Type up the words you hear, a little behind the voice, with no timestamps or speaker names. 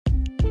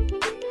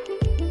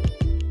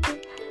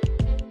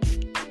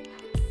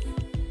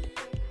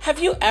Have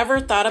you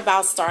ever thought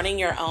about starting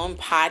your own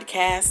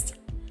podcast?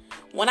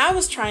 When I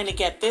was trying to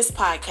get this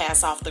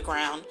podcast off the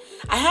ground,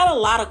 I had a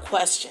lot of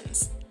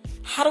questions.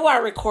 How do I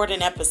record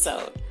an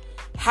episode?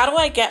 How do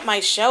I get my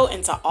show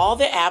into all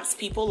the apps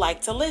people like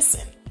to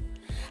listen?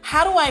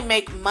 How do I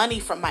make money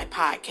from my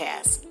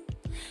podcast?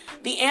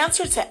 The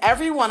answer to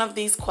every one of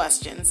these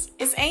questions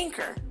is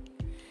Anchor.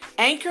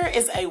 Anchor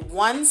is a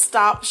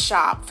one-stop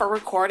shop for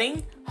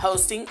recording,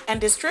 hosting, and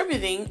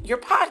distributing your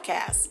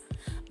podcast.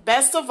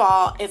 Best of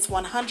all, it's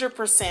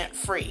 100%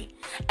 free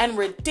and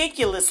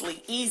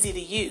ridiculously easy to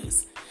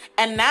use.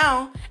 And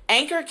now,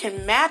 Anchor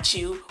can match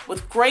you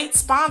with great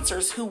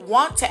sponsors who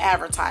want to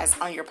advertise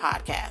on your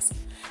podcast.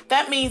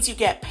 That means you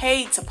get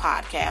paid to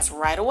podcast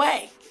right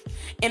away.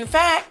 In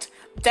fact,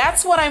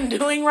 that's what I'm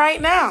doing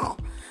right now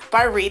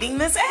by reading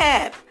this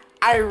ad.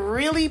 I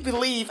really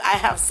believe I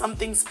have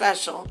something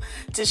special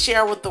to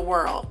share with the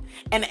world,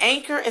 and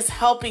Anchor is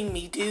helping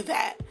me do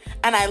that.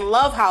 And I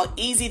love how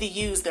easy to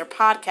use their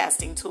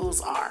podcasting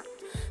tools are.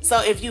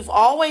 So if you've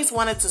always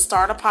wanted to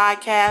start a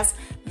podcast,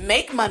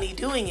 make money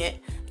doing it,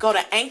 go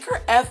to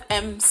Anchor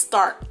FM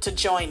Start to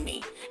join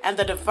me and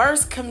the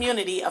diverse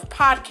community of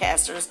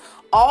podcasters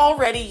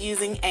already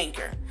using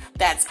Anchor.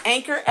 That's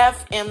Anchor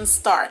FM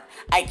Start.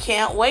 I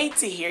can't wait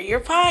to hear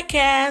your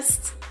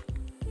podcast.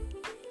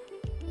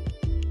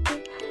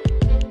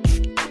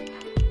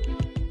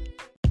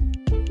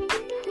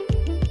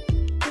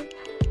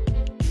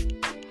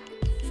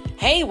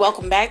 Hey,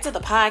 welcome back to the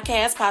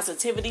Podcast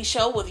Positivity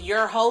Show with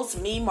your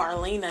host, me,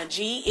 Marlena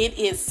G. It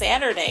is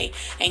Saturday,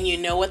 and you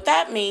know what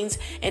that means.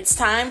 It's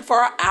time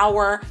for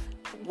our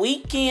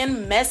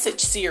weekend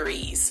message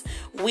series.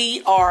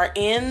 We are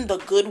in the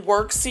Good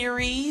Work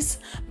series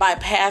by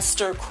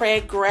Pastor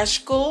Craig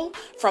Groeschel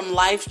from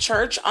Life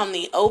Church on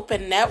the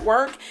Open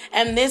Network,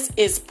 and this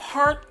is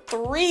part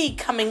 3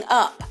 coming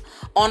up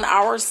on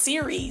our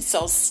series,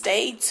 so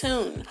stay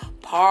tuned.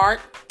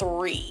 Part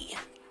 3.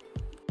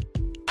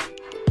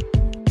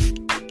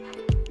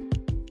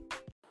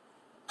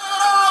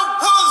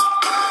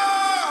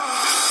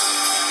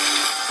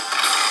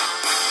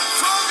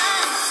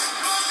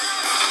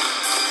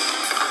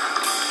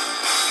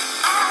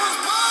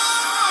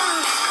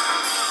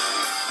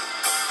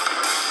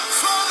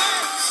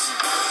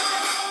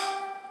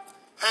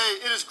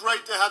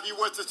 Have you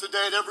with us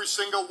today at every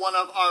single one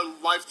of our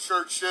Life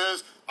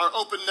churches, our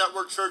Open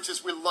Network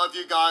churches. We love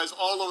you guys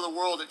all over the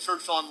world at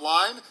Church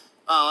Online,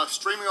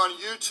 streaming on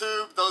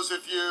YouTube. Those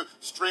of you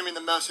streaming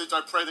the message,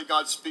 I pray that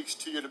God speaks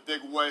to you in a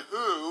big way.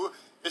 Who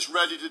is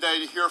ready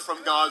today to hear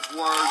from God's Word?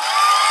 I'm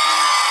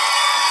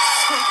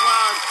so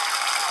glad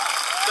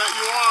that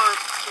you are.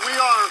 We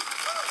are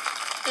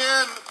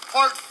in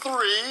part 3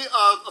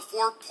 of a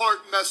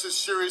 4-part message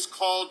series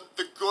called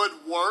The Good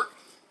Work.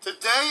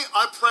 Today,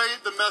 I pray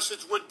the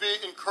message would be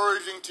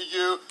encouraging to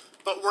you,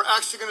 but we're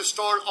actually going to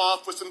start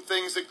off with some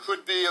things that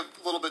could be a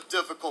little bit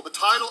difficult. The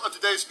title of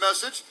today's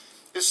message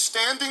is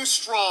Standing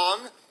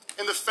Strong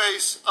in the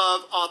Face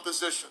of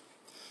Opposition.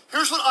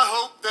 Here's what I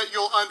hope that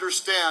you'll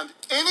understand.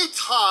 Any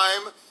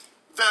time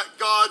that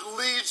God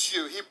leads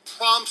you, He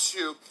prompts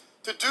you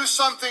to do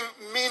something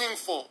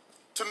meaningful,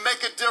 to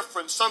make a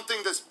difference, something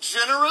that's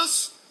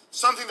generous,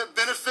 something that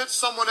benefits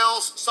someone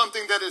else,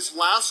 something that is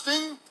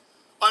lasting,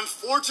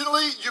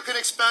 unfortunately, you can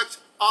expect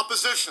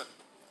opposition.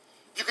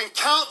 You can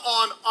count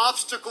on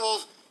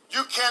obstacles.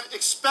 You can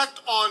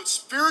expect on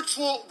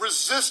spiritual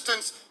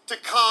resistance to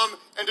come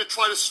and to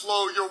try to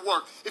slow your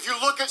work. If you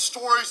look at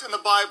stories in the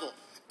Bible,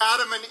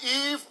 Adam and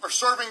Eve are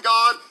serving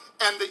God,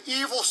 and the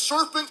evil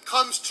serpent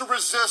comes to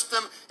resist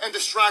them and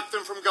distract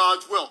them from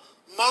God's will.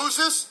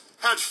 Moses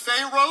had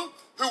Pharaoh,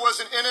 who was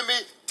an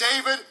enemy.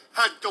 David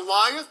had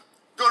Goliath.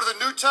 Go to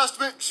the New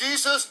Testament.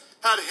 Jesus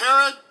had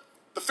Herod,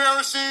 the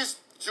Pharisees,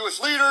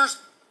 Jewish leaders,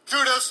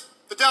 Judas,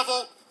 the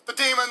devil, the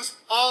demons,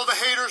 all the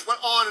haters,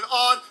 went on and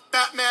on.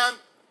 Batman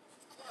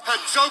had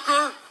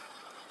Joker.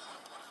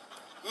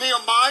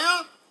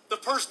 Nehemiah, the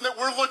person that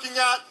we're looking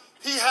at,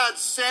 he had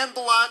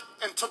Sanballat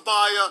and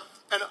Tobiah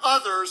and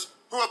others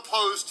who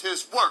opposed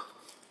his work.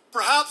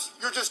 Perhaps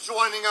you're just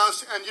joining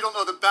us and you don't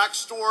know the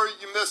backstory.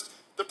 You missed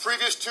the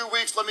previous 2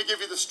 weeks. Let me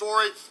give you the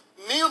story.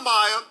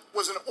 Nehemiah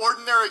was an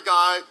ordinary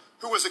guy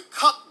who was a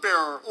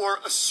cupbearer or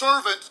a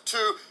servant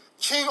to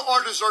King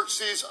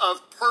Artaxerxes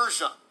of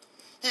Persia.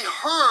 He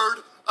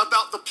heard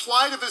about the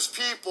plight of his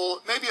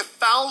people, maybe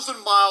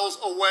 1,000 miles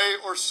away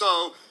or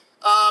so,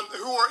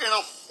 who were in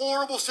a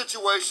horrible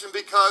situation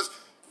because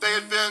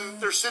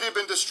their city had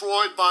been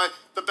destroyed by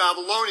the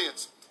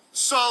Babylonians.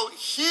 So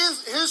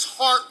his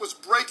heart was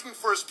breaking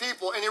for his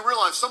people, and he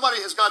realized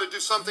somebody has got to do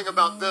something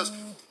about this.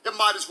 It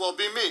might as well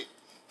be me.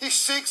 He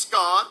seeks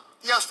God.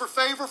 He asks for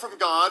favor from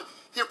God.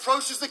 He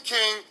approaches the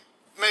king.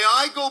 May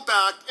I go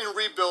back and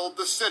rebuild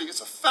the city?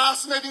 It's a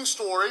fascinating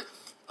story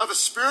of a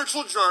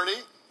spiritual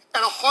journey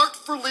and a heart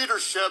for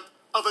leadership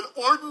of an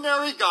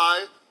ordinary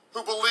guy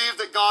who believed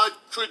that God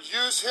could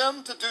use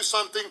him to do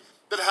something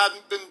that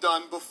hadn't been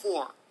done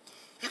before.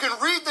 You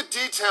can read the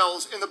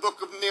details in the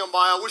book of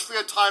Nehemiah. I wish we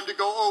had time to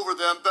go over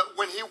them, but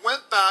when he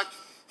went back,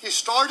 he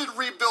started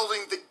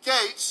rebuilding the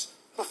gates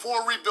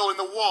before rebuilding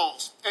the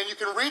walls. And you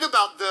can read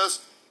about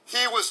this.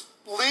 He was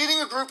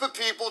leading a group of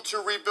people to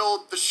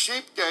rebuild the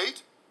sheep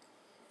gate,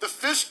 the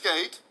fish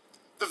gate,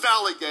 the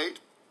valley gate,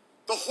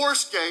 the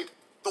horse gate,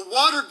 the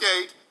water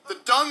gate, the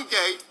dung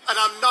gate, and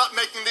I'm not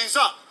making these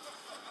up.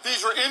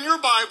 These are in your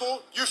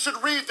Bible. You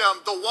should read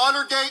them. The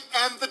water gate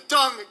and the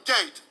dung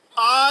gate.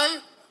 I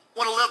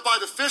want to live by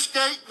the fish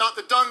gate, not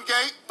the dung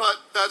gate, but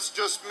that's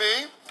just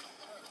me.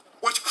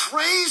 What's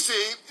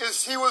crazy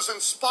is he was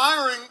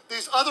inspiring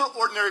these other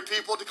ordinary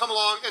people to come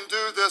along and do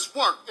this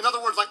work. In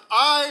other words, like,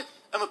 I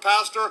am a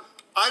pastor.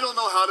 I don't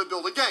know how to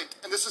build a gate.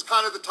 And this is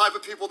kind of the type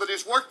of people that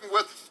he's working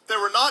with. They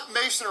were not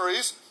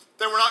masonries.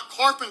 They were not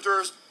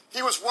carpenters.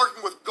 He was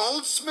working with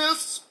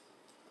goldsmiths,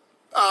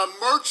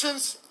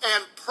 merchants,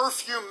 and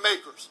perfume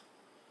makers.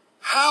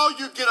 How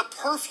you get a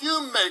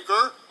perfume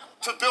maker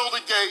to build a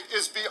gate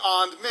is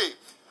beyond me.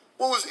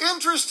 What was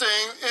interesting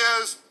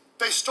is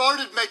they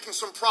started making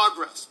some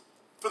progress.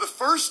 For the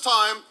first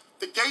time,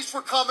 the gates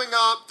were coming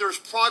up, there's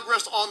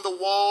progress on the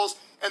walls,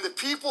 and the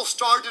people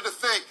started to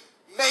think,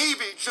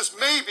 maybe, just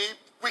maybe,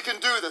 we can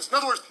do this. In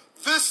other words,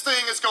 this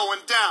thing is going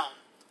down.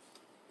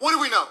 What do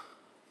we know?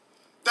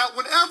 That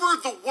whenever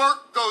the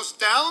work goes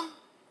down,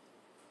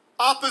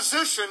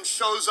 opposition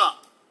shows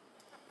up.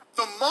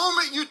 The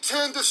moment you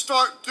tend to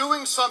start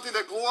doing something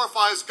that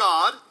glorifies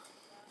God,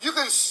 you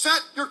can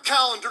set your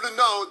calendar to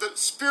know that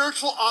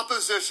spiritual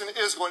opposition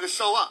is going to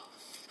show up.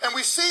 And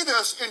we see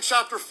this in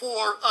chapter 4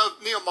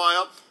 of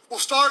Nehemiah. We'll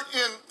start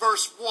in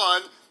verse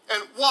 1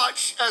 and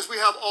watch as we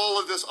have all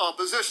of this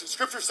opposition.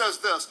 Scripture says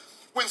this: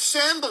 when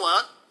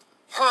Sanballat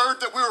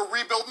heard that we were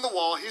rebuilding the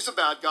wall, he's a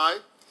bad guy,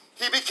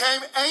 he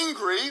became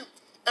angry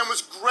and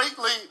was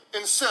greatly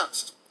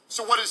incensed.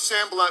 So what did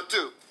Sanballat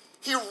do?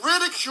 He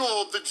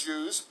ridiculed the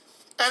Jews,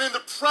 and in the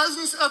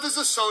presence of his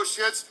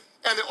associates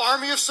and the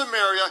army of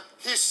Samaria,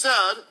 he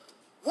said,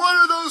 "What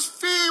are those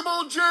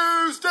feeble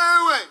Jews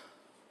doing?"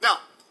 Now,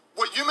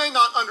 what you may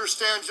not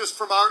understand just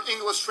from our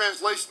English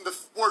translation, the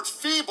word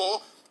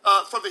feeble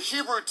from the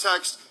Hebrew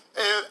text,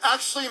 it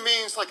actually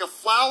means like a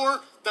flower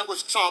that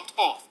was chopped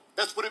off.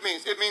 That's what it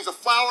means. It means a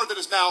flower that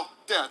is now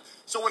dead.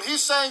 So when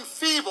he's saying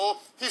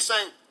feeble, he's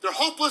saying they're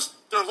hopeless,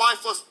 they're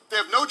lifeless, they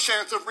have no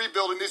chance of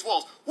rebuilding these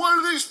walls. What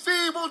are these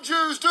feeble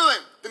Jews doing?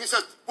 Then he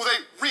says, will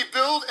they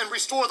rebuild and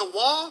restore the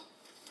wall?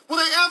 Will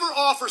they ever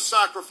offer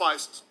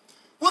sacrifices?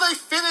 Will they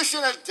finish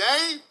in a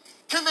day?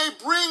 Can they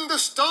bring the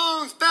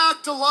stones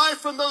back to life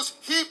from those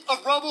heap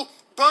of rubble,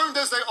 burned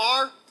as they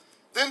are?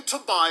 Then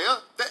Tobiah,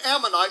 the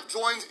Ammonite,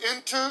 joins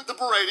into the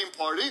berating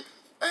party.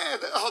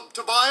 And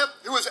Tobiah,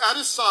 who is at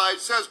his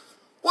side, says,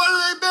 "What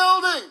are they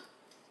building?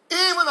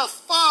 Even a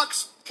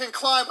fox can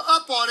climb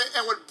up on it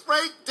and would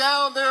break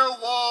down their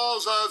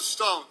walls of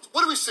stones."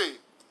 What do we see?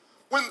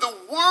 When the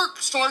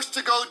work starts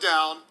to go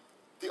down,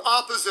 the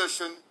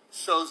opposition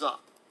shows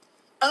up.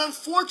 And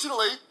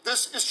unfortunately,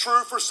 this is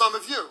true for some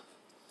of you.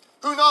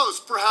 Who knows,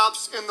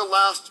 perhaps in the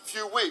last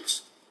few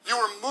weeks, you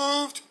were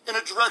moved in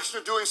a direction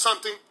of doing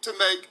something to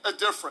make a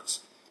difference.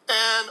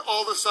 And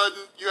all of a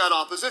sudden, you had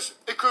opposition.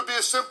 It could be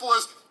as simple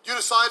as you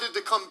decided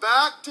to come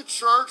back to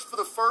church for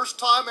the first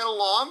time in a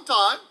long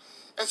time.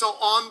 And so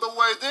on the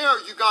way there,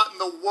 you got in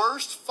the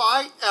worst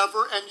fight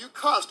ever, and you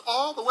cussed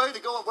all the way to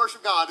go and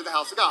worship God in the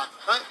house of God,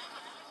 right?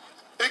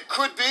 It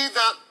could be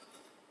that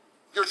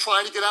you're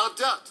trying to get out of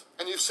debt,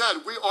 and you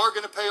said, we are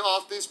going to pay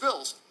off these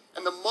bills.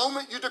 And the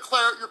moment you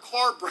declare it, your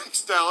car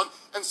breaks down,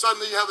 and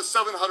suddenly you have a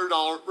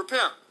 $700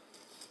 repair.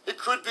 It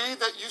could be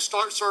that you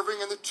start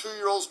serving in the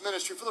 2-year-old's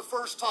ministry for the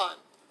first time.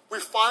 We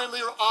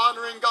finally are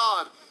honoring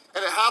God,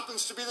 and it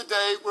happens to be the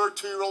day where a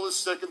 2-year-old is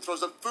sick and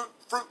throws up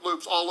Fruit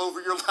Loops all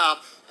over your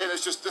lap, and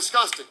it's just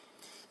disgusting.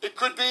 It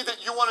could be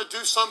that you want to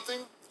do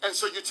something, and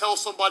so you tell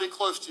somebody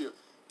close to you,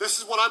 this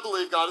is what I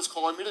believe God is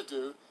calling me to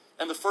do.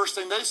 And the first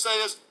thing they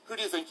say is, who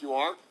do you think you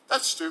are?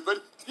 That's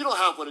stupid. You don't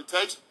have what it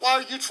takes. Why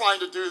are you trying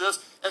to do this?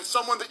 And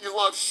someone that you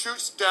love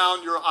shoots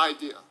down your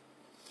idea.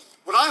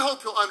 What I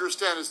hope you'll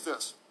understand is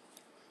this.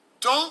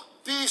 Don't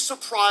be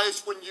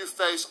surprised when you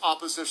face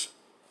opposition.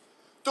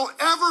 Don't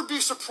ever be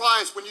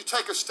surprised when you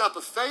take a step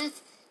of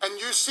faith and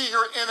you see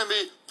your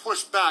enemy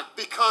push back,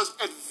 because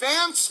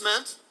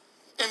advancement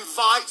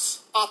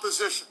invites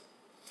opposition.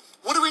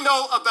 What do we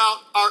know about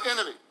our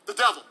enemy, the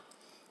devil?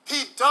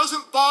 He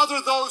doesn't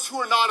bother those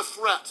who are not a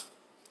threat.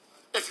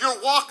 If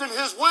you're walking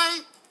his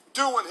way,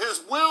 doing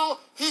his will,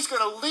 he's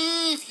going to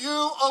leave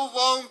you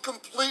alone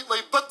completely.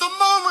 But the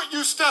moment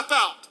you step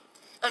out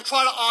and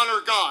try to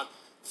honor God,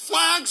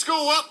 flags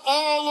go up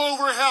all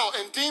over hell,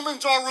 and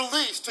demons are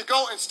released to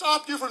go and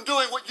stop you from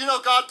doing what you know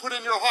God put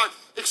in your heart.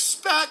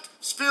 Expect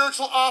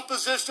spiritual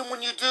opposition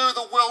when you do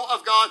the will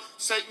of God.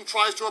 Satan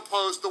tries to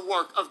oppose the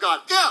work of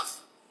God. If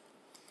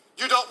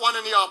you don't want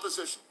any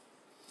opposition.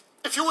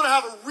 If you want to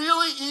have a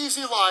really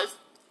easy life,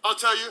 I'll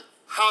tell you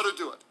how to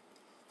do it.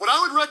 What I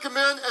would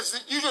recommend is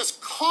that you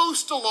just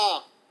coast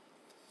along.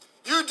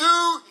 You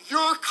do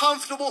your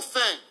comfortable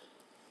thing.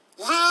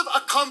 Live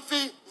a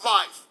comfy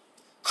life.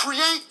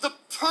 Create the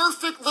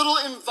perfect little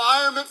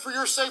environment for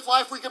your safe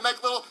life where you can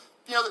make little,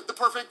 the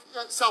perfect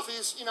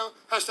selfies,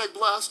 hashtag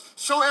blessed.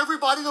 Show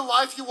everybody the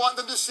life you want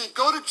them to see.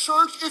 Go to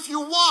church if you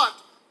want,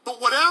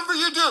 but whatever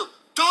you do,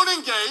 don't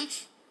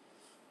engage.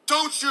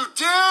 Don't you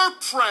dare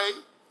pray.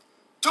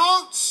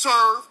 Don't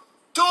serve.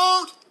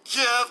 Don't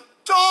give.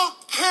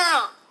 Don't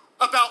care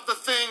about the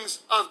things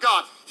of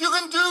God. You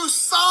can do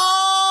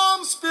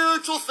some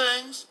spiritual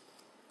things,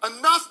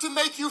 enough to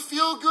make you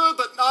feel good,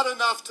 but not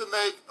enough to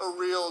make a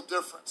real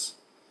difference.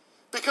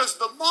 Because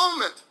the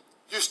moment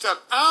you step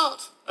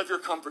out of your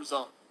comfort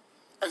zone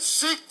and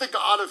seek the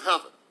God of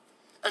heaven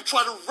and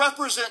try to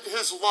represent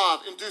his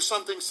love and do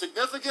something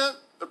significant,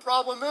 the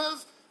problem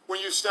is when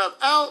you step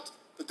out,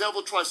 the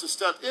devil tries to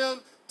step in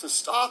to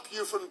stop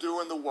you from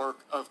doing the work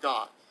of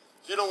God.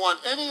 You don't want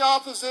any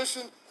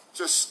opposition.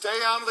 Just stay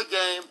out of the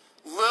game.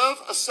 Live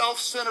a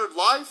self-centered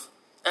life,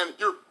 and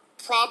you're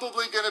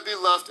probably going to be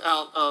left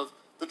out of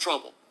the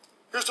trouble.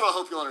 Here's what I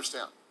hope you'll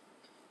understand.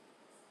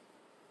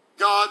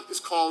 God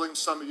is calling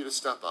some of you to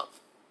step up,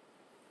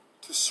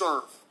 to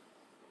serve,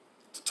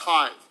 to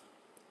tithe,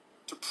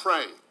 to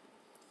pray,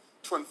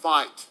 to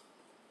invite,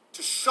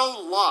 to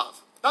show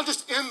love, not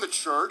just in the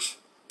church,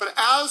 but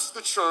as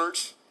the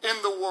church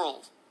in the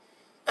world.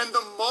 And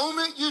the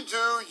moment you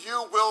do,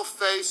 you will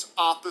face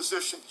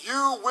opposition.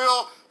 You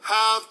will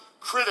have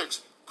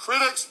critics.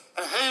 Critics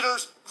and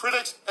haters,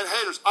 critics and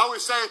haters. I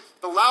always say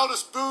the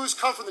loudest boos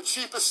come from the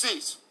cheapest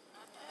seats.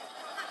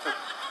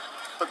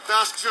 But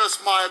that's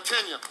just my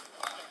opinion.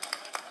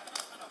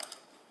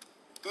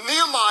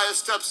 Nehemiah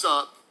steps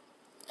up,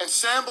 and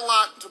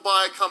Sanballat and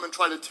Tobiah come and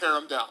try to tear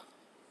him down.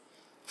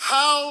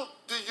 How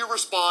do you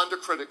respond to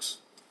critics?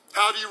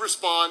 How do you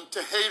respond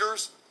to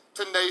haters,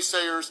 to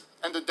naysayers,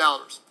 and to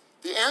doubters?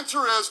 The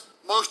answer is,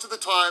 most of the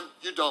time,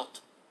 you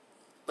don't.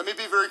 Let me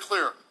be very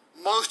clear.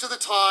 Most of the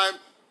time,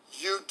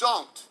 you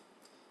don't.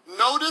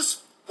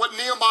 Notice what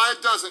Nehemiah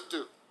doesn't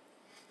do.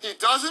 He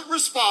doesn't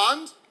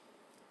respond,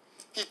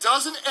 he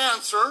doesn't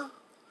answer,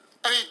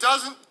 and he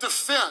doesn't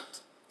defend.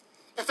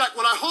 In fact,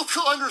 what I hope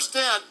you'll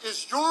understand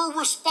is your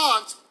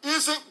response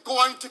isn't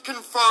going to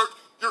convert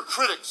your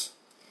critics.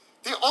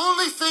 The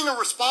only thing a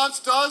response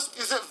does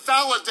is it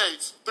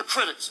validates the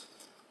critics.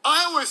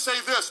 I always say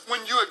this,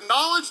 when you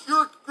acknowledge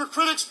your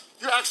critics,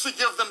 you actually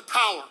give them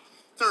power.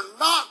 They're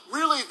not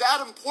really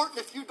that important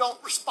if you don't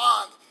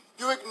respond.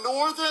 You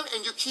ignore them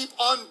and you keep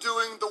on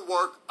doing the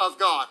work of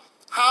God.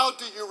 How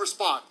do you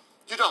respond?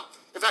 You don't.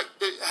 In fact,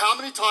 how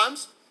many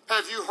times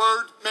have you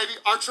heard maybe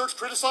our church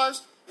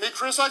criticized, me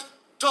criticized?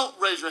 Don't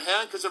raise your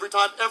hand, because every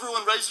time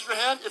everyone raises your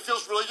hand, it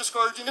feels really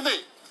discouraging to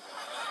me.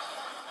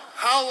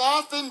 How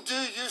often do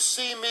you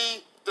see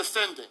me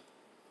defending?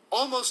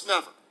 Almost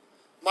never.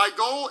 My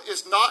goal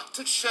is not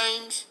to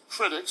change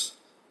critics.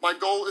 My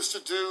goal is to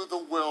do the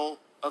will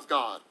of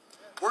God.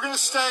 We're going to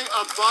stay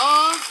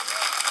above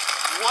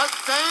what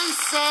they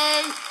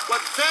say,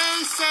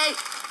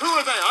 Who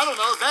are they? I don't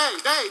know. They,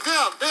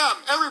 them,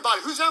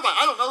 everybody. Who's everybody?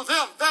 I don't know.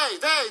 Them, they,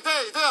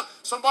 them.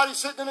 Somebody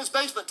sitting in his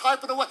basement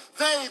typing away.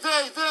 They,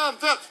 them.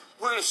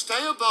 We're going to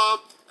stay above,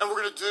 and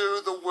we're going to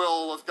do the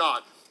will of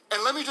God.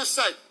 And let me just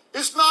say,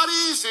 it's not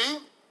easy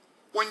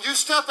when you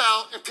step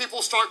out and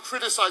people start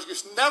criticizing you.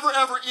 It's never,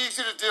 ever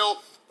easy to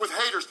deal with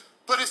haters.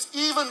 But it's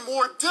even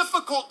more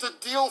difficult to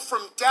deal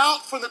from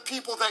doubt from the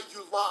people that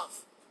you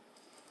love.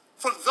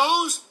 From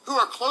those who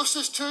are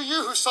closest to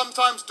you, who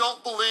sometimes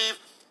don't believe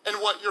in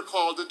what you're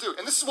called to do.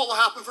 And this is what will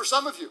happen for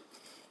some of you.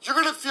 You're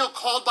going to feel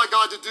called by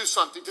God to do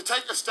something, to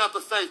take a step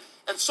of faith.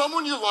 And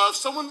someone you love,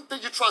 someone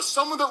that you trust,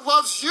 someone that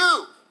loves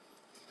you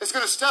is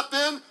going to step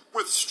in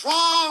with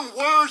strong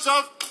words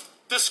of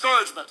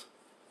discouragement.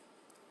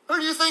 Who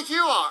do you think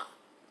you are?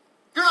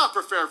 You're not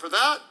prepared for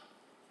that.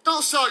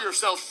 Don't sell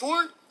yourself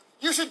short.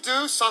 You should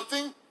do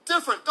something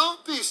different.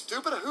 Don't be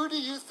stupid. Who do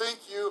you think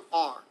you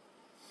are?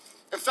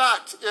 In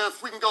fact,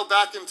 if we can go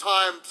back in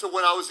time to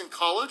when I was in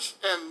college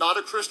and not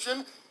a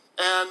Christian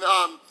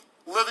and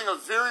living a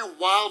very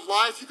wild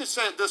life, you could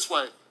say it this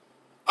way.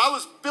 I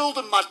was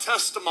building my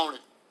testimony,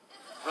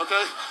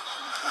 okay?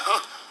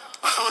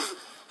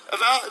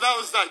 that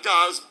was that guy.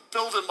 I was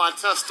building my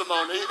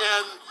testimony.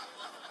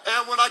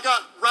 And when I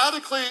got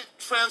radically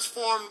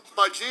transformed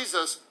by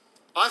Jesus,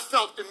 I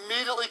felt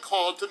immediately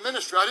called to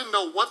ministry. I didn't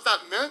know what that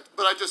meant,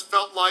 but I just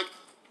felt like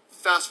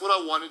that's what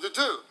I wanted to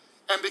do.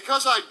 And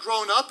because I'd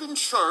grown up in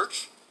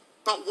church,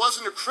 but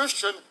wasn't a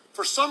Christian,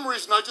 for some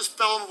reason I just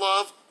fell in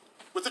love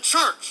with the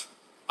church.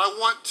 I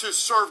want to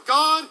serve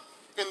God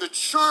in the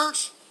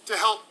church, to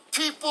help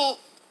people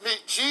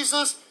meet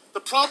Jesus. The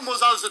problem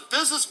was I was a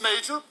business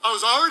major. I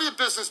was already a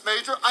business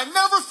major. I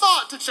never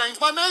thought to change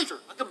my major.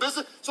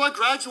 So I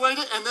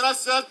graduated, and then I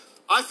said,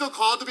 I feel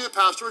called to be a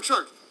pastor of a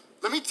church.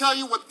 Let me tell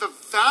you what the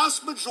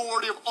vast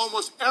majority of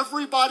almost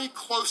everybody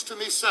close to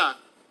me said.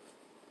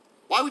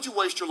 Why would you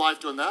waste your life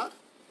doing that?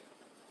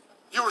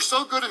 You were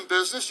so good in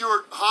business. You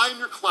were high in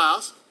your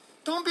class.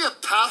 Don't be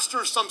a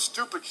pastor of some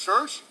stupid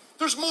church.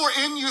 There's more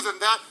in you than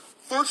that.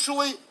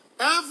 Virtually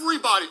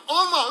everybody,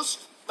 almost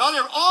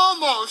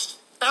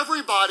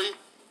everybody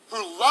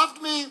who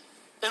loved me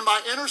in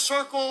my inner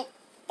circle,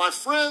 my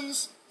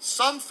friends,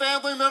 some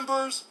family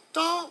members,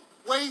 don't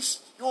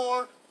waste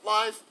your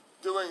life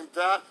doing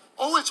that.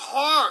 Oh, it's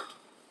hard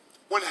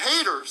when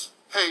haters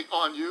hate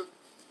on you.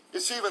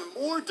 It's even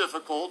more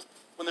difficult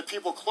when the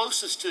people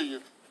closest to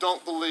you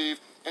don't believe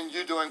in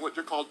you doing what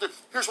you're called to do.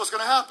 Here's what's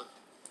going to happen.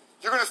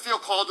 You're going to feel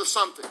called to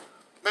something.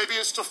 Maybe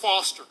it's to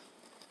foster.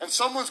 And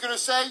someone's going to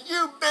say,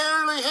 you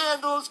barely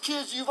handle those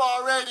kids you've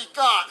already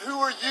got. Who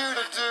are you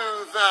to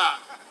do that?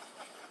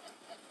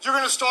 You're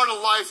going to start a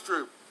life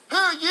group.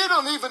 Hey, you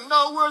don't even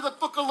know where the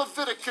book of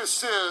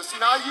Leviticus is.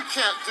 Now you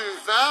can't do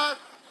that.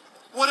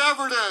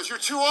 Whatever it is, you're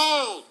too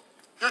old.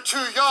 You're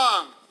too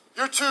young.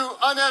 You're too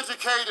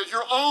uneducated.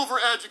 You're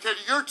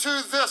overeducated. You're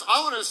too this.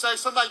 I want to say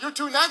something. You're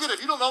too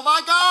negative. You don't know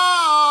my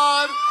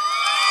God.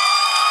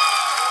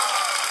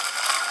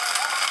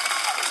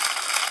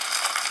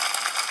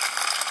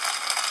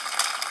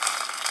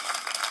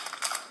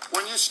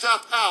 When you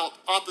step out,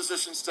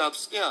 opposition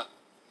steps in.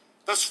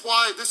 That's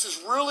why this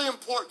is really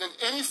important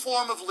in any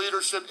form of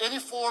leadership, any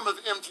form of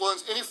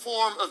influence, any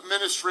form of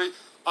ministry.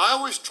 I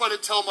always try to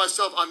tell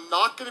myself I'm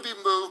not going to be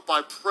moved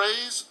by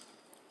praise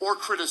or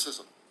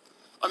criticism.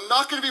 I'm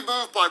not going to be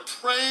moved by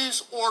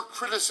praise or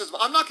criticism.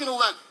 I'm not going to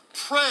let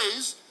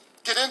praise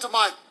get into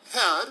my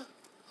head.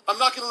 I'm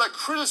not going to let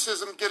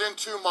criticism get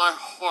into my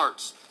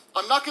heart.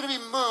 I'm not going to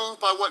be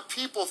moved by what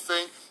people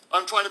think.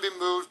 I'm trying to be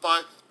moved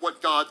by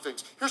what God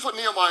thinks. Here's what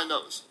Nehemiah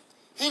knows.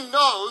 He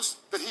knows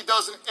that he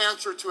doesn't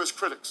answer to his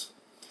critics.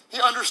 He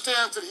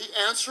understands that he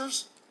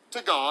answers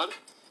to God.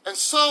 And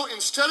so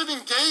instead of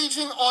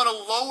engaging on a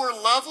lower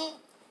level,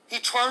 he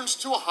turns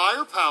to a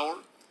higher power.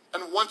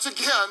 And once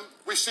again,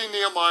 we see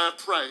Nehemiah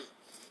pray.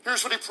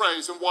 Here's what he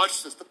prays, and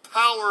watch this, the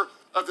power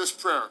of this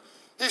prayer.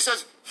 He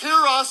says,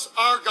 hear us,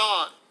 our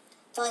God,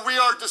 for we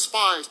are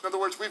despised. In other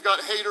words, we've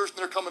got haters and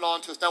they're coming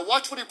on to us. Now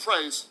watch what he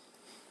prays.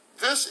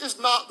 This is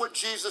not what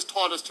Jesus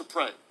taught us to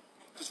pray.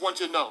 Just want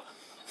you to know.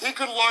 He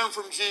could learn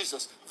from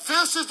Jesus.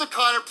 This is the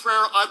kind of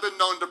prayer I've been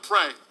known to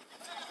pray.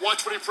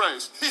 Watch what he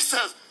prays. He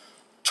says,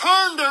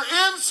 turn their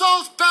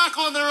insults back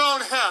on their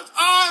own heads.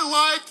 I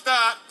like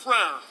that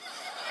prayer.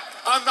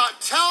 I'm not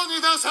telling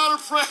you that's how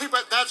to pray,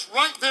 but that's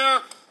right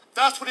there.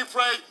 That's what he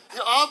prayed. He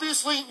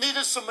obviously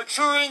needed some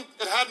maturing.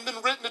 It hadn't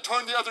been written to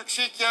turn the other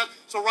cheek yet.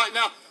 So right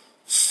now,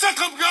 sick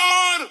them,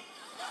 God!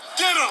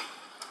 Get them!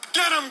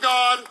 Get them,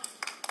 God!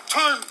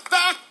 Turn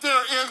back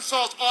their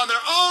insults on their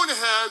own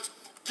heads.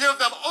 Give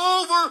them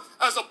over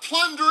as a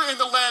plunder in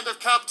the land of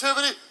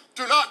captivity.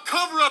 Do not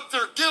cover up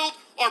their guilt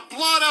or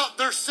blot out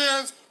their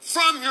sins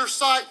from your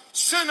sight.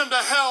 Send them to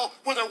hell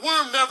where the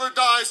worm never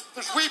dies.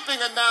 There's weeping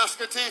and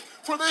gnashing of teeth.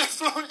 For they have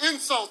thrown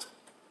insult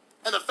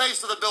in the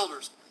face of the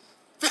builders.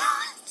 They're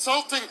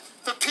insulting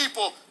the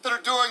people that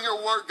are doing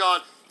your work,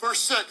 God. Verse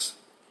 6.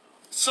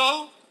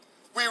 So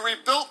we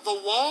rebuilt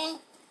the wall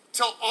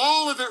till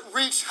all of it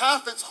reached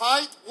half its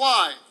height.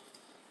 Why?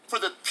 For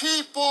the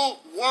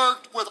people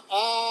worked with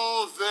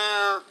all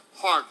their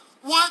heart.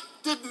 What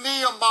did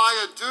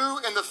Nehemiah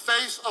do in the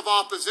face of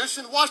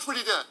opposition? Watch what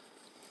he did.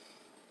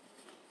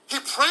 He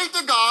prayed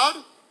to God,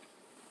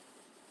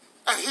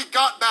 and he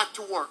got back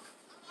to work.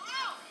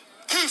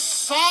 He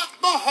sought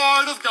the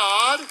heart of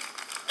God,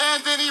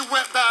 and then he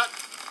went back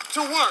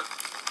to work.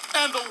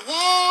 And the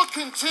wall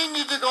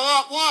continued to go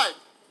up. Why?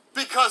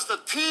 Because the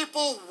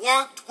people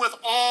worked with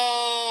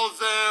all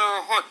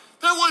their heart.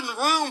 There wasn't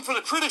room for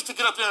the critics to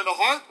get up there in the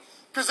heart,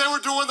 because they were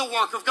doing the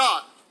work of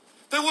God.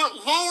 They weren't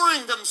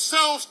lowering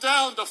themselves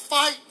down to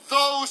fight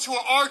those who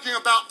were arguing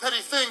about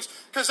petty things,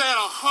 because they had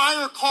a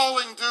higher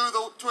calling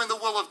doing the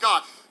will of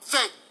God.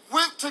 They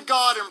went to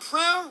God in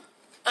prayer,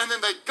 and then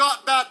they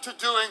got back to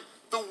doing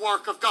the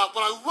work of God.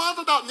 What I love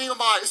about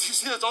Nehemiah is you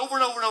see this over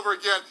and over and over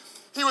again.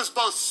 He was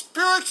both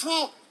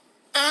spiritual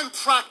and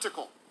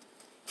practical.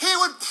 He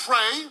would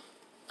pray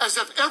as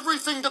if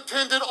everything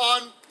depended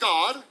on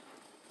God,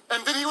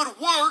 and then he would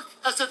work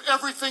as if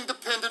everything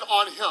depended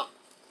on him.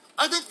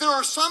 I think there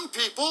are some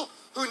people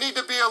who need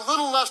to be a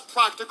little less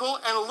practical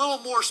and a little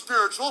more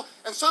spiritual,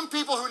 and some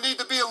people who need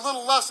to be a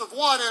little less of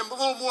one and a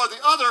little more of the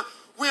other.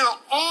 We are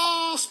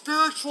all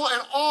spiritual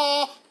and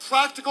all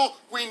practical.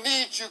 We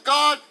need you,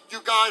 God.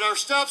 You guide our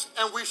steps,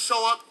 and we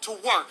show up to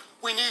work.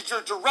 We need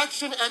your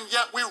direction, and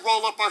yet we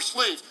roll up our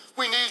sleeves.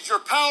 We need your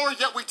power,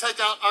 yet we take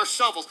out our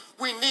shovels.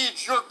 We need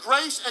your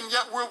grace, and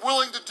yet we're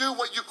willing to do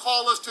what you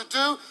call us to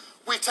do.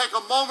 We take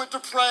a moment to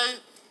pray,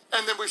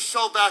 and then we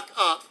show back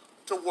up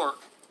to work.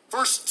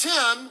 Verse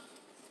 10,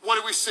 what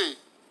do we see?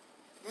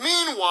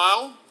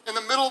 Meanwhile, in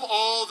the middle of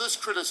all this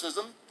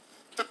criticism,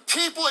 the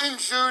people in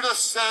Judah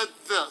said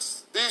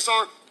this. These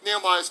are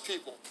Nehemiah's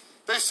people.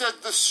 They said,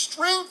 the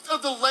strength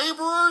of the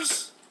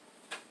laborers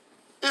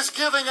is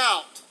giving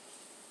out.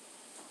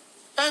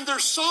 And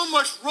there's so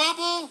much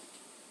rubble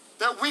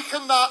that we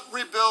cannot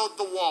rebuild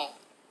the wall.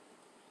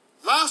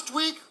 Last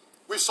week,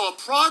 we saw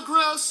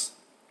progress.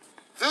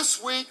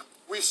 This week,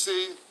 we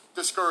see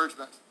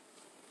discouragement.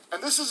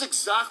 And this is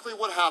exactly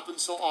what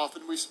happens so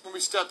often when we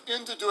step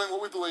into doing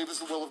what we believe is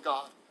the will of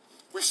God.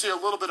 We see a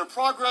little bit of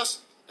progress,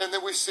 and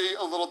then we see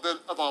a little bit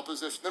of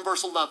opposition. Then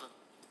verse 11,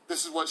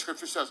 this is what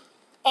Scripture says.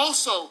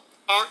 Also,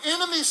 our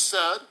enemies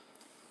said,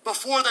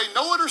 before they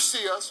know it or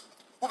see us,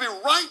 will be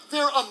right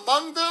there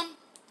among them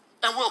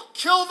and will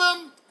kill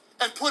them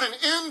and put an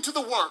end to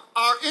the work.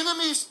 Our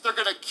enemies, they're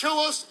going to kill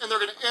us and they're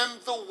going to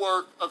end the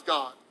work of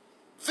God.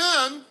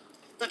 Then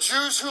the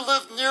Jews who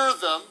lived near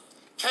them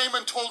came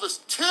and told us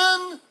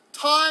 10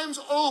 times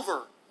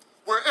over,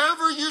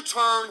 wherever you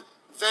turn,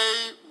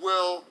 they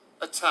will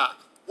attack.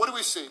 What do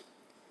we see?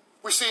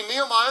 We see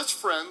Nehemiah's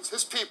friends,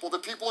 his people, the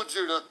people of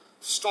Judah,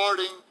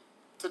 starting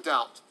to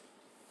doubt.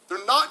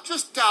 They're not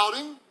just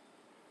doubting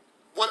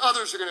what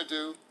others are going to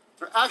do,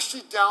 they're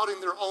actually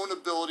doubting their own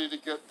ability to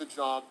get the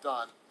job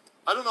done.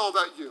 I don't know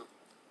about you,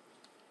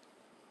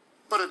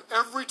 but in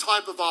every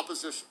type of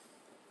opposition,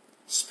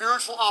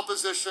 spiritual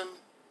opposition,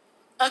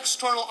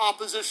 external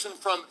opposition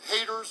from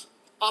haters,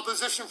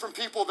 opposition from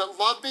people that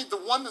love me, the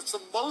one that's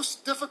the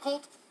most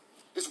difficult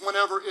is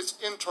whenever it's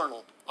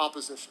internal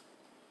opposition.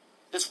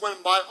 It's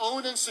when my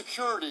own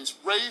insecurities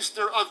raise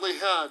their ugly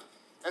head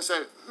and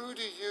say, who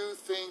do you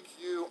think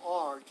you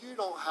are? You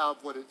don't have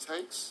what it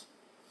takes.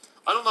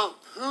 I don't know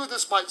who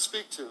this might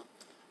speak to,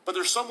 but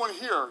there's someone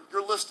here,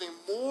 you're listening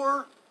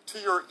more to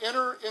your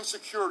inner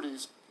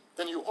insecurities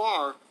than you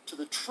are to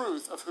the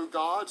truth of who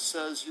God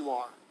says you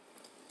are.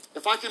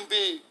 If I can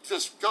be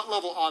just gut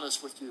level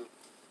honest with you,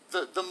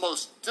 the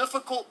most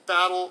difficult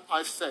battle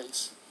I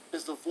face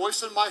is the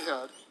voice in my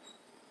head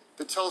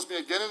that tells me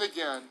again and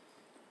again,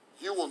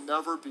 you will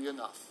never be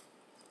enough.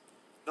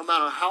 No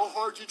matter how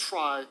hard you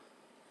try,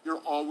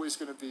 you're always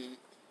going to be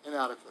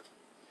inadequate.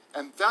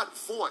 And that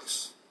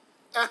voice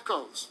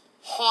echoes,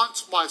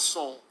 haunts my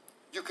soul.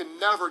 You can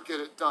never get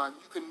it done.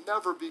 You can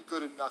never be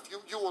good enough.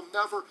 You will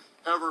never,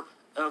 ever,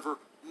 ever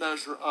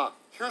measure up.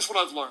 Here's what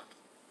I've learned.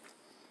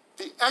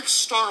 The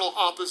external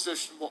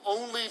opposition will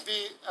only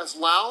be as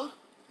loud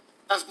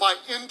as my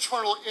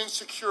internal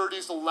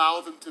insecurities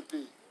allow them to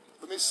be.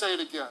 Let me say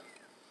it again.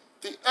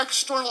 The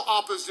external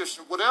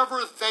opposition,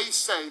 whatever they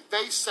say,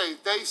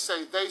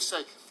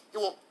 it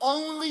will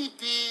only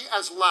be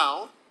as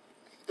loud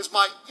as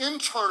my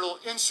internal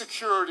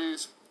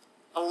insecurities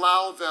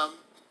allow them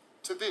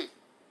to be.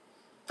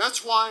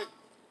 That's why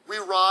we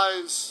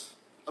rise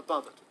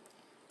above it.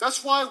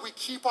 That's why we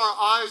keep our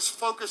eyes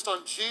focused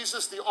on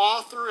Jesus, the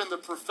author and the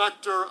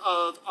perfecter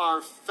of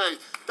our faith.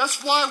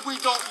 That's why we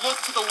don't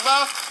look to the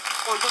left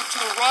or look to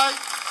the right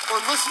or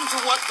listen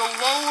to what the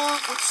lower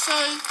would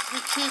say. We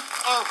keep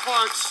our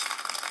hearts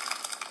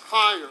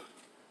higher.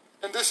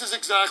 And this is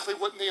exactly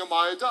what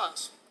Nehemiah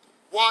does.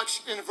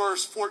 Watch in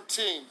verse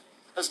 14.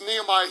 As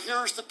Nehemiah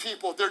hears the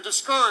people, they're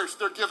discouraged,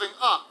 they're giving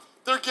up,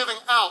 they're giving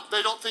out,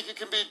 they don't think it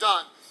can be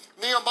done.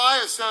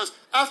 Nehemiah says,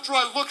 after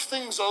I looked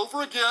things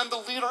over again, the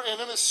leader in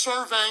him is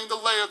surveying the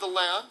lay of the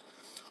land.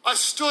 I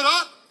stood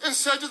up and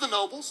said to the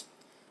nobles,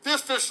 the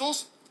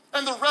officials,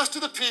 and the rest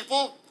of the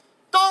people,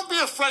 don't be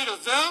afraid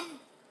of them.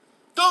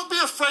 Don't be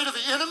afraid of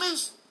the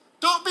enemies.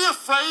 Don't be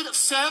afraid of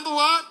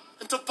Sanballat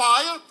and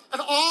Tobiah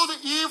and all the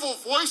evil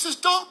voices.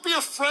 Don't be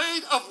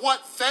afraid of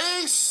what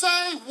they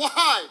say.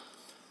 Why?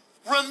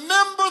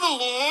 Remember the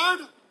Lord,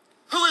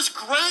 who is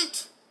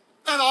great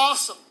and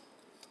awesome.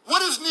 What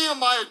does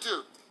Nehemiah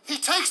do? He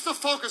takes the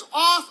focus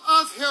off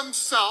of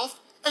himself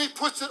and he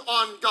puts it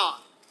on God.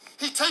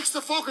 He takes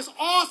the focus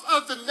off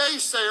of the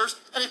naysayers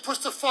and he puts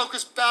the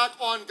focus back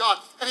on God.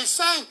 And he's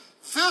saying,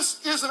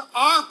 this isn't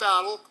our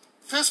battle.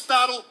 This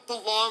battle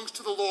belongs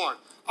to the Lord.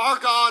 Our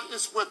God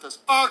is with us.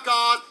 Our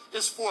God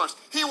is for us.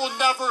 He will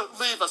never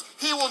leave us.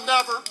 He will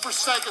never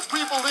forsake us.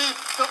 We believe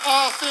that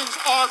all things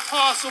are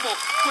possible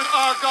with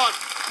our God.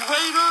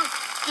 Greater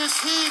is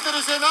he that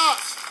is in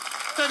us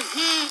than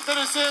he that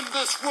is in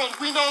this world.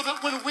 We know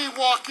that when we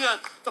walk in,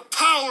 the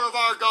power of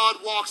our God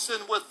walks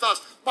in with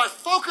us. My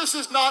focus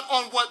is not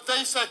on what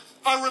they say.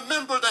 I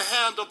remember the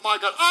hand of my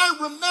God. I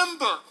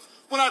remember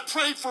when I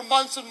prayed for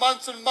months and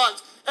months and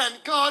months,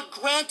 and God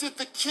granted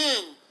the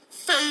king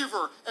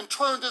favor and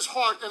turned his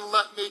heart and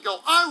let me go.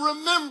 I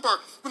remember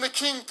when the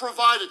king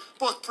provided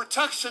both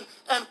protection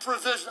and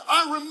provision.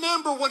 I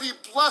remember when he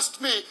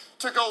blessed me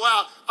to go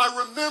out.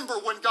 I remember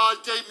when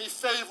God gave me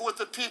favor with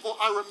the people.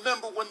 I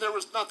remember when there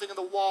was nothing and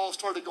the walls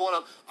started going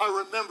up. I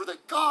remember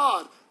that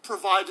God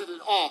provided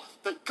it all,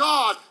 that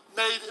God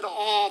made it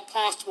all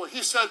possible.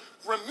 He said,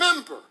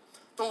 remember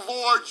the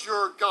Lord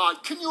your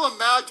God. Can you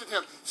imagine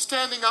him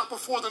standing up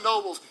before the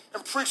nobles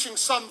and preaching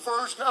some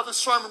version of his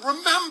sermon?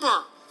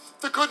 Remember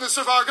the goodness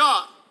of our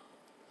God.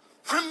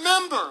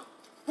 Remember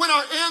when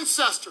our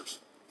ancestors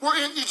were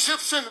in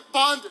Egyptian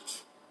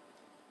bondage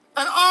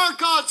and our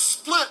God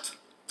split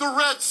the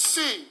Red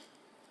Sea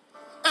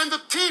and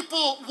the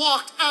people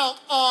walked out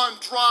on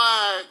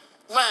dry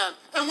land.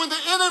 And when the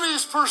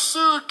enemies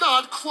pursued,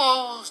 God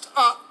closed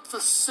up the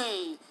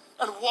sea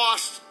and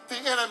washed the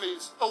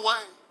enemies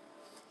away.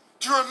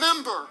 Do you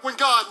remember when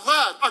God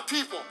led our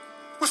people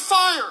with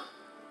fire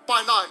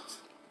by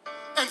night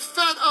and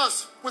fed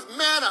us with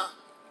manna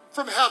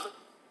from heaven?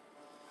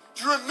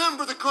 Do you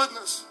remember the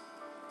goodness,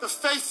 the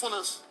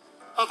faithfulness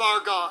of our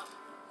God?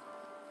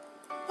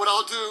 What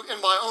I'll do in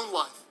my own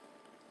life,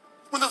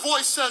 when the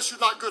voice says you're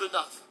not good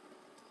enough,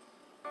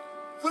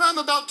 when I'm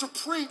about to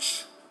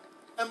preach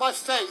and my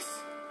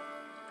faith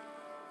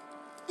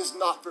is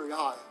not very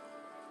high.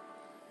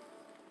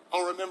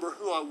 I'll remember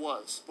who I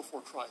was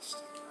before Christ.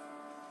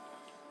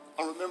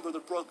 I'll remember the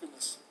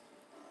brokenness,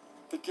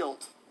 the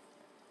guilt,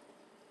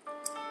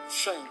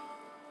 shame,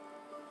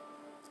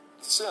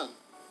 the sin.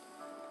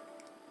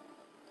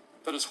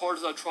 But as hard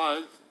as I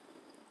tried,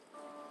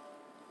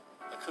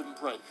 I couldn't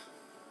break.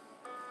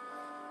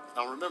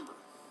 I'll remember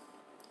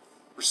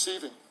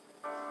receiving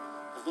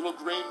a little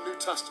green New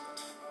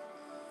Testament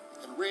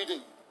and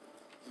reading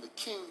in the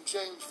King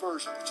James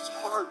Version, which is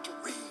hard to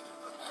read.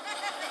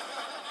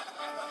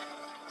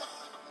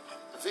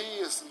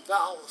 Thee is and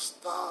thou is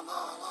la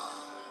la la.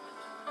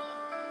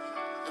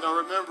 And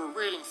I remember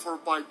reading, for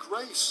by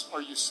grace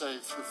are you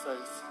saved through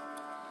faith,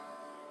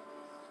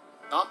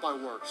 not by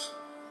works.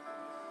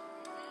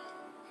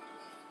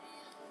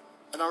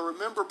 And I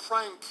remember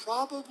praying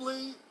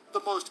probably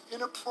the most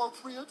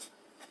inappropriate,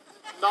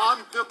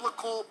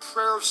 non-biblical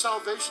prayer of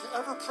salvation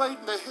ever prayed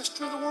in the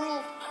history of the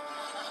world.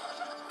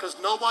 Because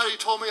nobody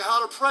told me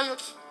how to pray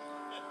it.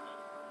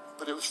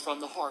 But it was from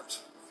the heart.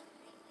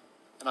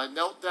 And I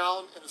knelt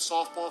down in a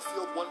softball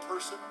field, one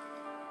person,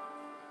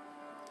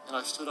 and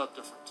I stood up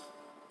different.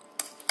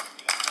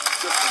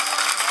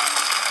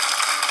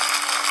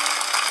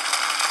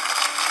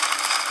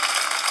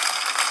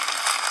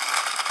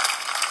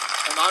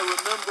 And I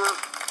remember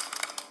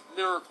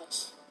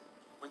miracles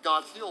when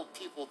God healed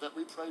people that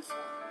we prayed for.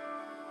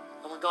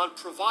 And when God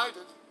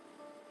provided,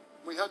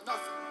 we had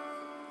nothing.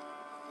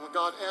 And when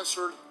God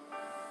answered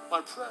my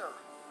prayer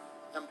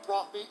and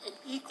brought me an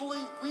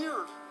equally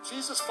weird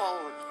Jesus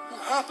follower who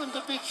happened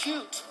to be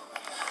cute.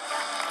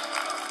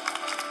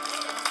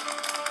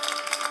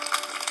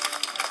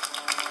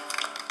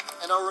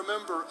 And I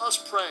remember us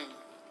praying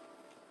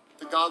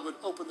that God would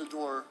open the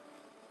door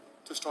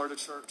to start a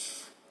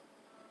church.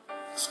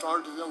 It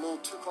started in a little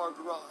 2-car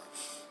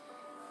garage,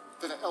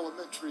 then an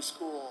elementary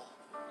school.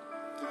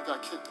 Then we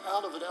got kicked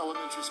out of an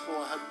elementary school.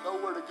 I had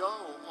nowhere to go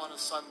on a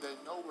Sunday,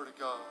 nowhere to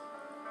go.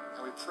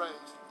 And we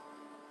prayed.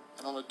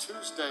 And on a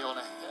Tuesday, on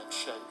a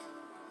handshake,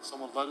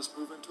 someone let us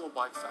move into a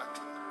bike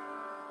factory.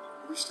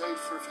 We stayed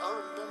for,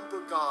 I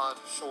remember God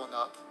showing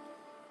up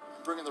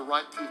and bringing the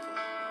right people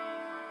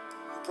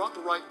who brought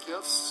the right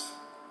gifts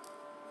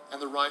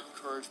and the right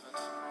encouragement.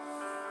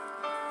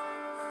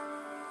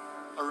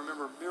 I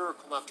remember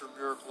miracle after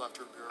miracle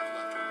after miracle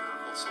after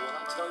miracle. So when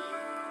I tell you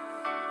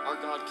our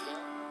God can,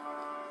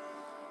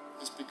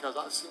 it's because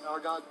I've seen our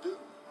God do.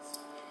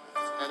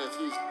 And if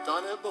he's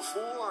done it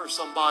before,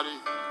 somebody,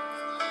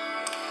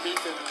 he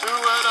can do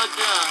it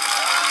again.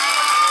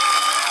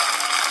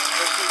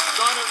 If he's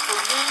done it for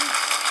me,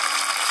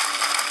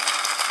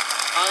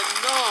 I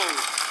know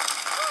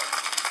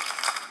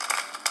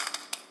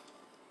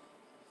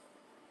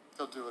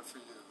he'll do it for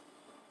you.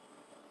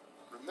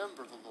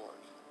 Remember the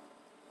Lord,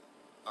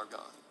 our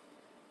God.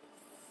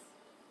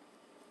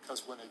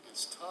 Because when it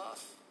gets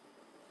tough,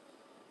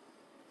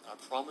 and I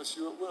promise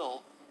you it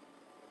will,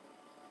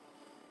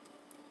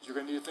 you're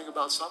going to need to think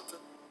about something.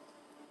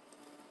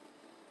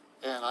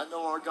 And I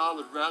know our God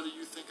would rather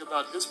you think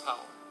about his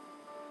power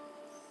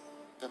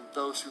than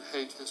those who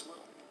hate his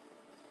will.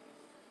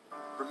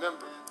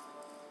 Remember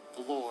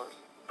the Lord,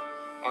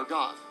 our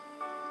God.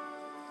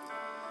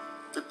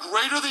 The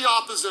greater the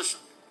opposition,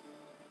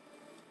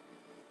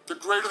 the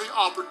greater the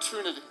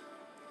opportunity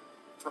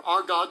for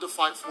our God to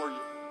fight for you.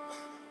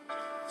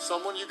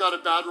 Someone, you got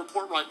a bad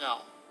report right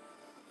now,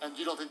 and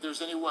you don't think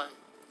there's any way.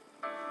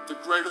 The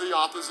greater the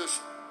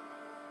opposition,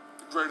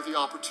 the greater the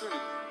opportunity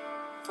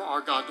for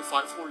our God to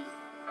fight for you.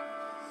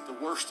 The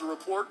worse the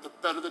report, the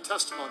better the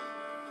testimony.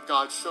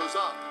 God shows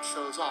up and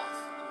shows off.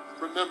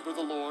 Remember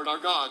the Lord our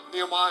God.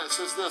 Nehemiah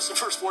says this in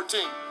verse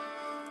 14.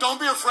 Don't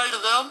be afraid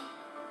of them.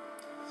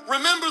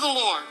 Remember the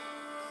Lord,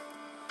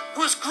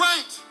 who is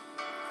great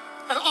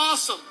and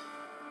awesome.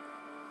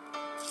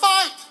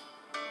 Fight,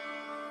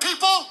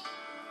 people.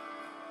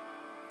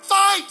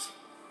 Fight.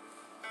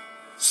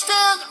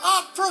 Stand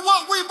up for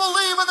what we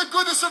believe in the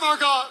goodness of our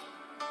God.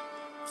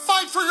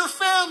 Fight for your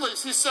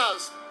families, he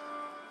says.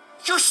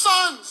 Your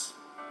sons,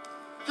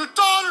 your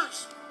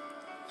daughters,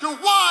 your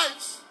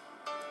wives,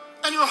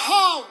 and your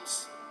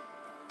homes.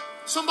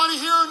 Somebody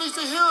here needs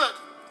to hear it.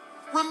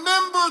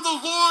 Remember the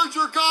Lord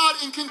your God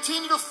and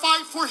continue to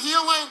fight for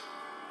healing.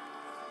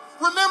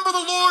 Remember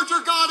the Lord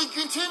your God and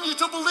continue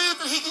to believe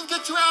that he can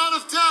get you out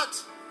of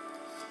debt.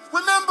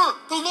 Remember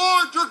the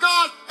Lord your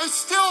God and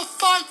still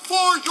fight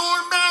for your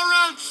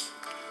marriage.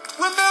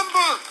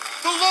 Remember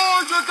the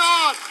Lord your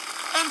God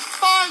and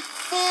fight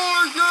for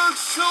your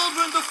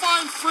children to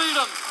find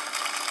freedom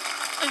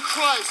in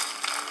Christ.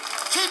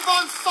 Keep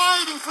on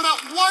fighting for that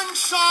one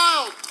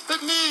child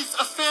that needs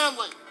a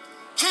family.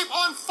 Keep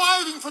on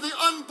fighting for the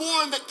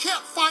unborn that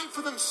can't fight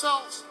for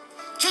themselves.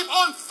 Keep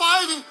on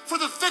fighting for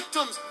the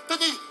victims that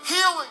need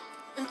healing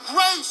and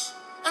grace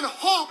and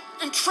hope,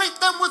 and treat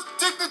them with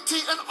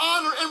dignity and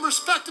honor and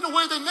respect in a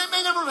way they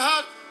may never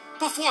have had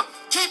before.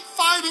 Keep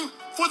fighting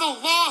for the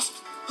lost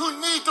who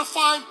need to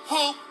find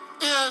hope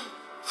in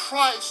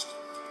Christ.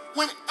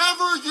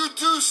 Whenever you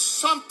do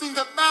something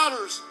that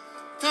matters,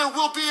 there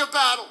will be a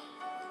battle.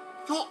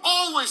 You will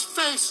always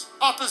face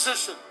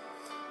opposition.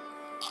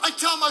 I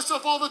tell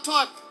myself all the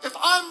time, if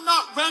I'm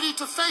not ready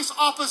to face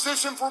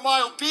opposition for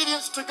my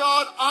obedience to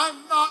God,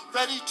 I'm not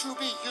ready to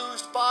be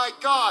used by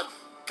God.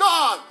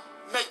 God,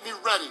 make me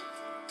ready.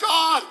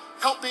 God,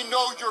 help me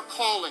know your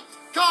calling.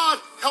 God,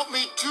 help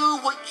me do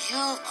what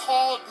you've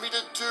called me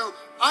to do.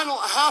 I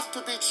don't have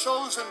to be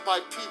chosen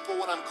by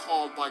people when I'm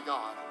called by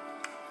God.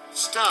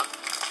 Step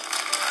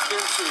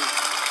into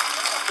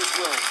his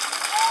will.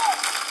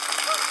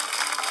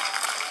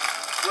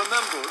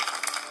 Remember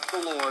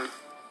the Lord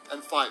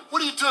and fight. What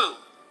do you do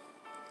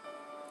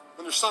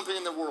when there's something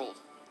in the world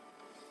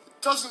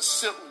that doesn't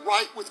sit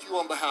right with you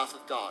on behalf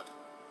of God?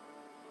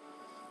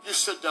 You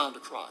sit down to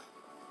cry.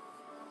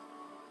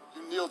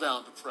 You kneel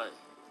down to pray.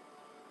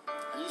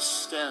 And you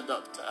stand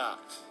up to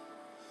act.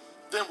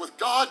 Then with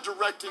God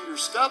directing your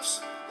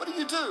steps, what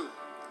do?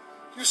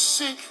 You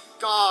seek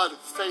God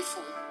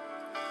faithfully.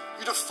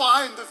 You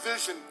define the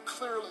vision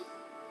clearly.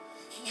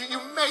 You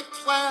make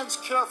plans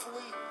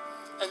carefully.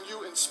 And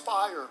you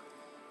inspire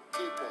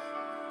people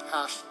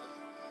passionately.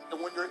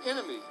 And when your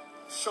enemy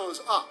shows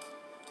up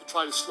to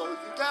try to slow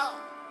you down,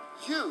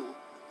 you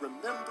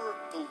remember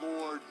the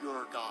Lord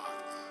your God.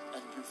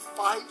 And you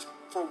fight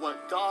for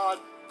what God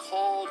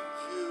called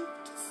you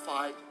to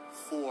fight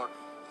for.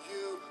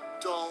 You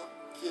don't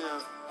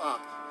give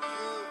up.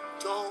 You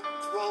don't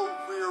grow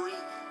weary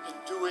in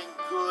doing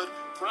good.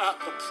 For at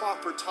the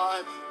proper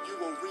time, you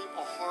will reap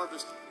a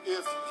harvest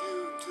if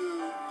you do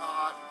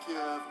not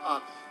give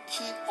up.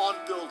 Keep on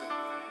building,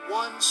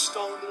 one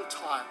stone at a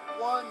time,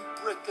 one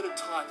brick at a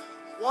time,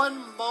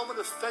 one moment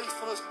of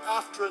faithfulness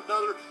after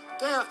another,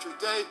 day after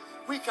day,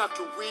 week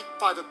after week,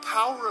 by the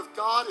power of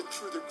God and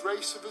through the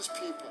grace of his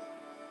people.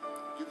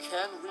 You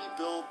can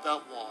rebuild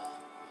that wall.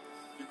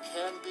 You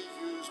can be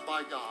used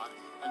by God,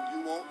 and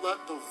you won't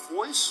let the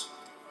voice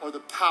or the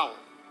power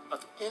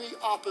of any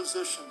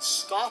opposition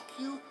stop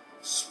you,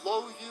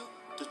 slow you,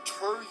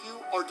 deter you,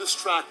 or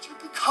distract you,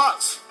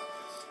 because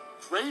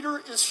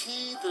greater is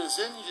he that is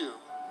in you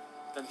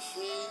than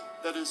he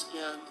that is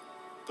in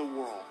the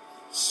world.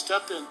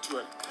 Step into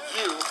it.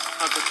 You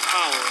have the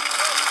power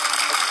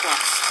of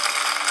Christ.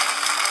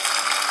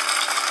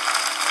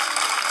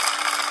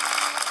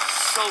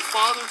 So,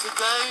 Father,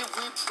 today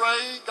we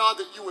pray, God,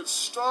 that you would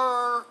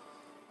stir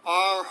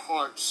our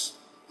hearts.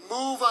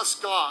 Move us,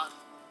 God,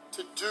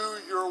 to do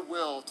your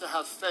will, to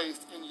have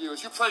faith in you.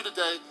 As you pray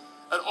today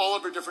at all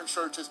of your different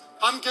churches,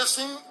 I'm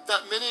guessing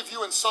that many of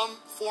you in some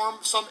form,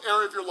 some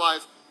area of your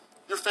life,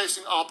 you're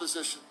facing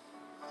opposition,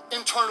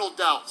 internal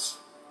doubts,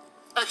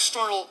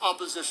 external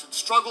opposition,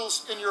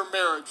 struggles in your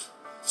marriage,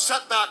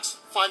 setbacks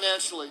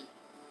financially,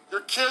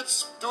 your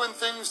kids doing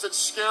things that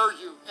scare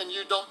you and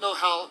you don't know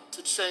how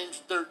to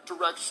change their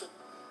direction,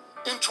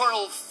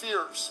 internal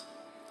fears,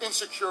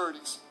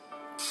 insecurities,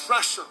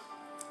 pressure,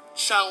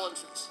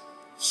 challenges,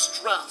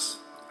 stress,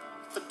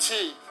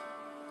 fatigue,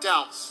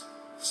 doubts,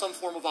 some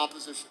form of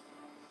opposition.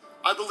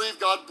 I believe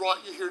God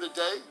brought you here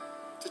today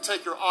to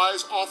take your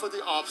eyes off of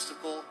the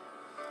obstacle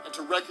and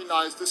to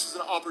recognize this is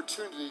an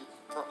opportunity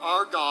for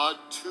our God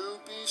to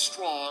be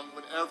strong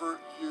whenever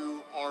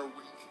you are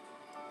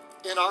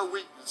weak. In our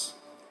weakness,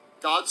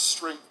 God's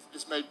strength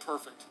is made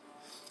perfect.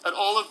 At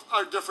all of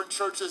our different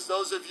churches,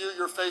 those of you,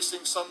 you're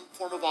facing some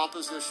form of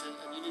opposition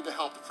and you need the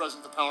help, the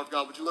presence, the power of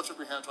God. Would you lift up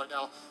your hands right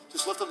now?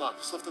 Just lift them up.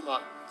 Just lift them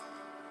up.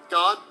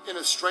 God, in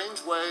a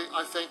strange way,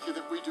 I thank you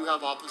that we do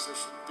have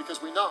opposition,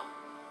 because we know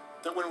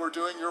that when we're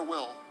doing your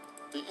will,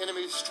 the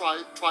enemy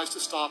tries to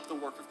stop the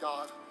work of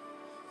God.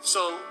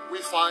 So we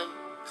find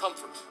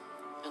comfort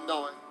in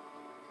knowing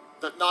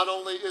that not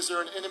only is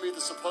there an enemy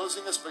that's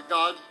opposing us, but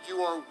God, you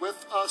are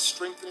with us,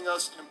 strengthening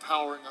us, and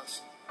empowering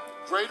us.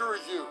 Greater are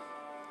you,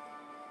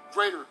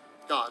 greater,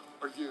 God,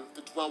 are you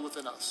that dwell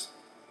within us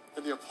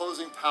than the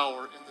opposing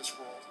power in this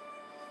world.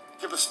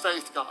 Give us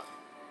faith, God.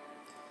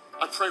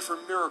 I pray for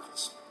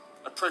miracles.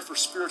 I pray for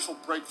spiritual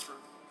breakthrough.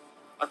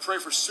 I pray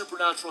for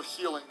supernatural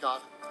healing,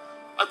 God.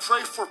 I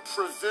pray for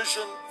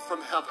provision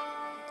from heaven.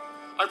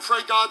 I pray,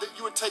 God, that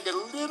you would take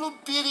a little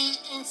bitty,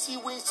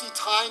 incy-wincy,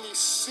 tiny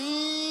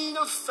seed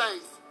of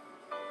faith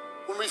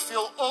when we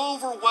feel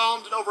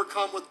overwhelmed and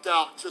overcome with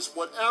doubt, just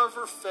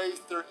whatever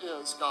faith there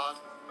is, God,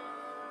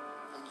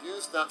 and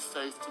use that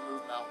faith to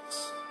move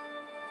mountains.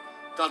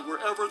 God,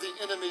 wherever the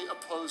enemy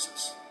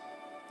opposes,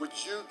 would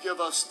you give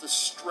us the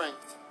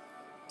strength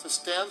to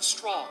stand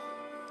strong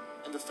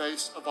in the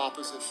face of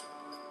opposition,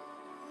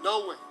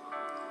 knowing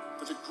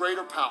that the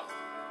greater power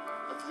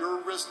of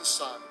your risen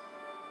Son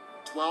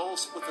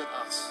dwells within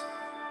us.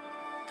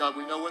 God,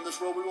 we know in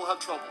this world we will have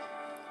trouble,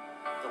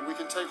 but we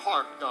can take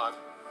heart, God,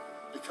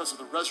 because of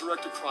the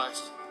resurrected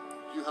Christ,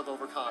 you have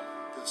overcome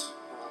this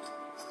world.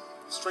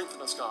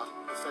 Strengthen us, God,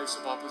 in the face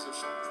of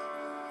opposition.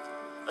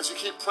 As you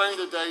keep praying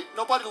today,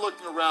 nobody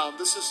looking around,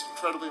 this is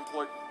incredibly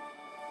important.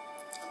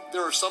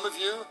 There are some of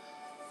you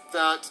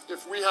that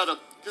if we had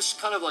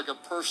just kind of like a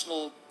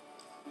personal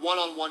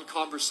one-on-one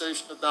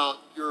conversation about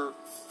your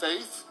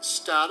faith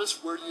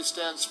status, where do you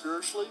stand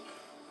spiritually,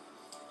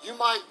 you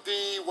might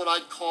be what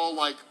I'd call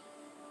like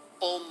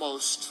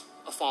almost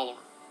a follower.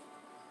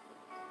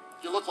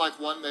 You look like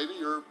one. Maybe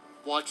you're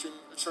watching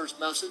a church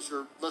message,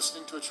 you're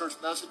listening to a church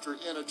message, you're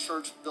in a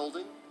church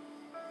building.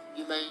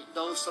 You may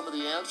know some of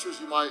the answers.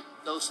 You might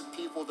know some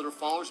people that are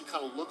followers. You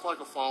kind of look like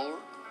a follower.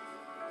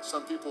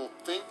 Some people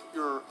think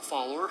you're a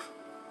follower,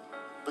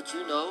 but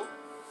you know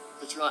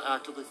that you're not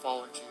actively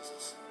following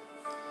Jesus.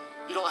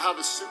 You don't have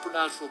a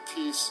supernatural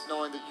peace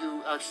knowing that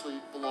you actually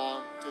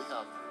belong to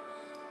Him.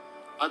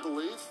 I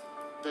believe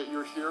that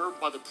you're here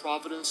by the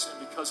providence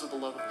and because of the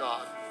love of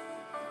God.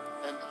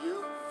 And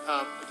you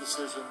have a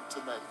decision to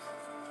make.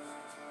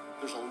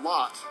 There's a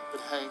lot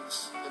that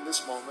hangs in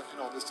this moment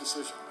and on this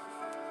decision.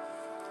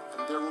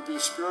 And there will be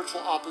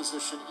spiritual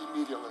opposition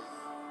immediately.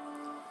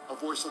 A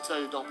voice will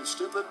tell you, don't be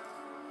stupid.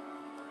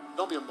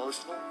 Don't be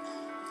emotional.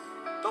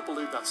 Don't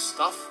believe that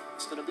stuff.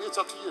 It's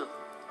up to you.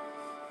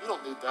 You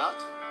don't need that.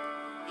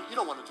 You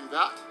don't want to do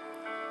that.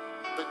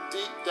 But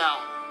deep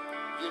down,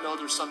 you know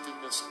there's something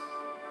missing.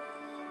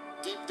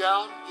 Deep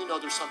down, you know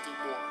there's something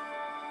more.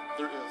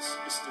 There is.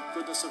 It's the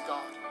goodness of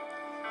God.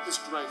 His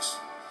grace.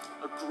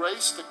 A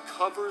grace that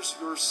covers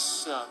your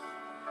sin.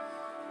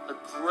 A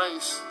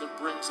grace that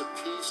brings a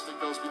peace that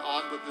goes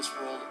beyond what this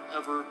world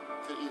ever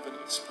could even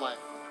explain.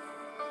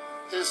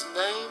 His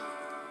name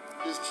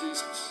is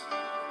Jesus.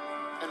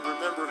 And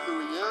remember who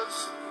He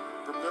is.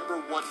 Remember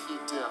what He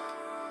did.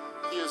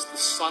 He is the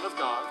Son of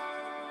God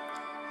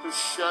who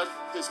shed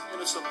His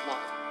innocent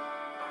blood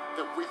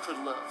that we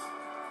could live.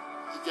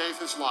 He gave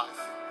His life.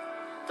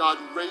 God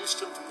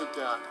raised Him from the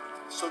dead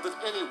so that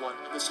anyone,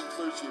 and this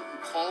includes you, who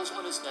calls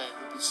on His name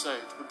would be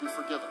saved, would be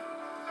forgiven.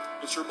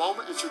 It's your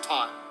moment, it's your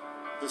time.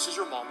 This is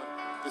your moment,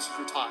 this is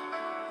your time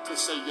to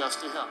say yes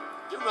to Him.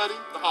 Get ready.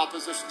 The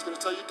opposition's going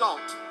to tell you don't.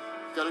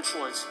 You've got a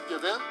choice.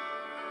 Give in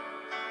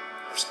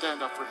or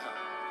stand up for Him.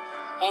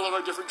 All of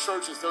our different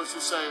churches, those who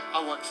say,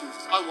 I want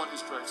Jesus, I want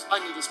His grace, I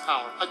need His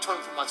power, I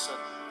turn from my sin,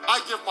 I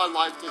give my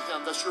life to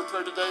Him. That's your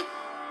prayer today.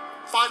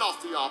 Fight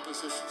off the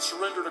opposition.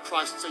 Surrender to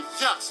Christ and say,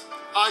 yes,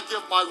 I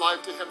give my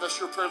life to Him. That's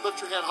your prayer. Lift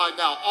your hand high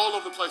now. All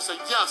over the place. Say,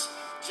 yes,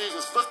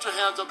 Jesus. Lift your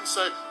hands up and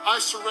say, I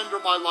surrender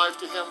my life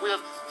to Him. We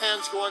have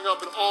hands going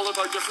up in all of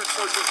our different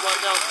churches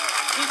right now.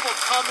 People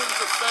coming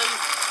to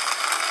faith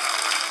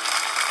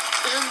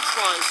in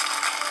Christ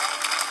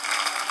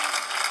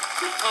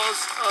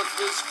because of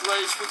His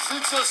grace. Would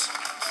you just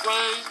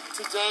pray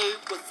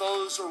today with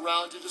those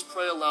around you? Just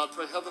pray aloud.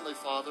 Pray, Heavenly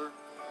Father,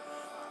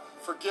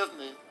 forgive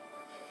me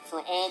for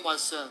all my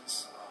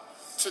sins.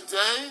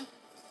 Today,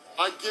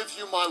 I give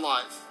you my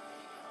life,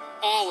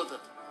 all of it,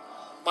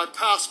 my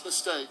past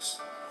mistakes,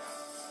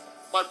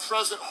 my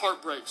present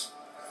heartbreaks,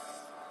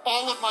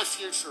 all of my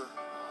future,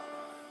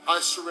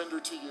 I surrender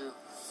to you.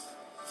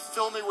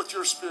 Fill me with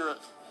your Spirit.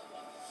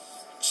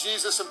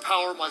 Jesus,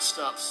 empower my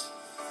steps.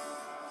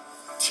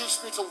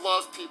 Teach me to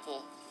love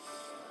people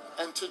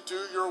and to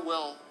do your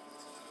will.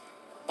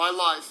 My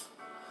life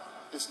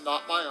is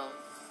not my own.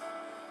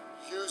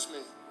 Use me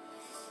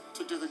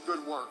to do the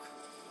good work,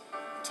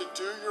 to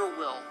do your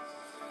will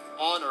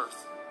on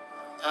earth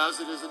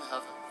as it is in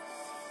heaven.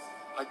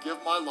 I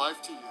give my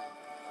life to you.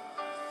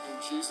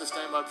 In Jesus'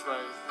 name I pray.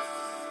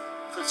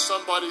 Could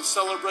somebody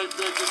celebrate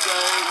big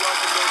today?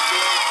 Welcome them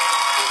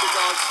into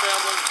God's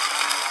family.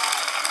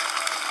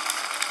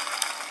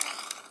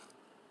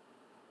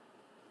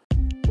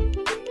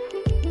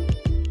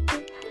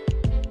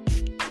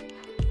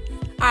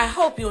 I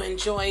hope you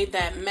enjoyed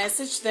that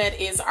message. That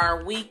is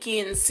our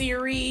weekend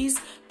series,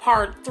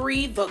 Part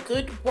 3, The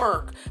Good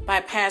Work,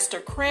 by Pastor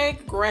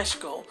Craig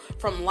Groeschel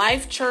from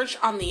Life Church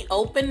on the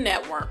Open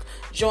Network.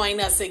 Join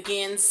us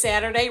again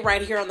Saturday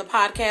right here on the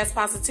Podcast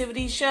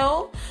Positivity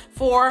Show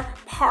for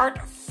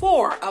Part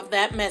 4 of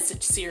that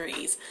message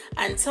series.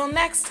 Until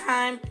next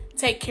time,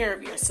 take care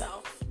of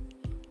yourself.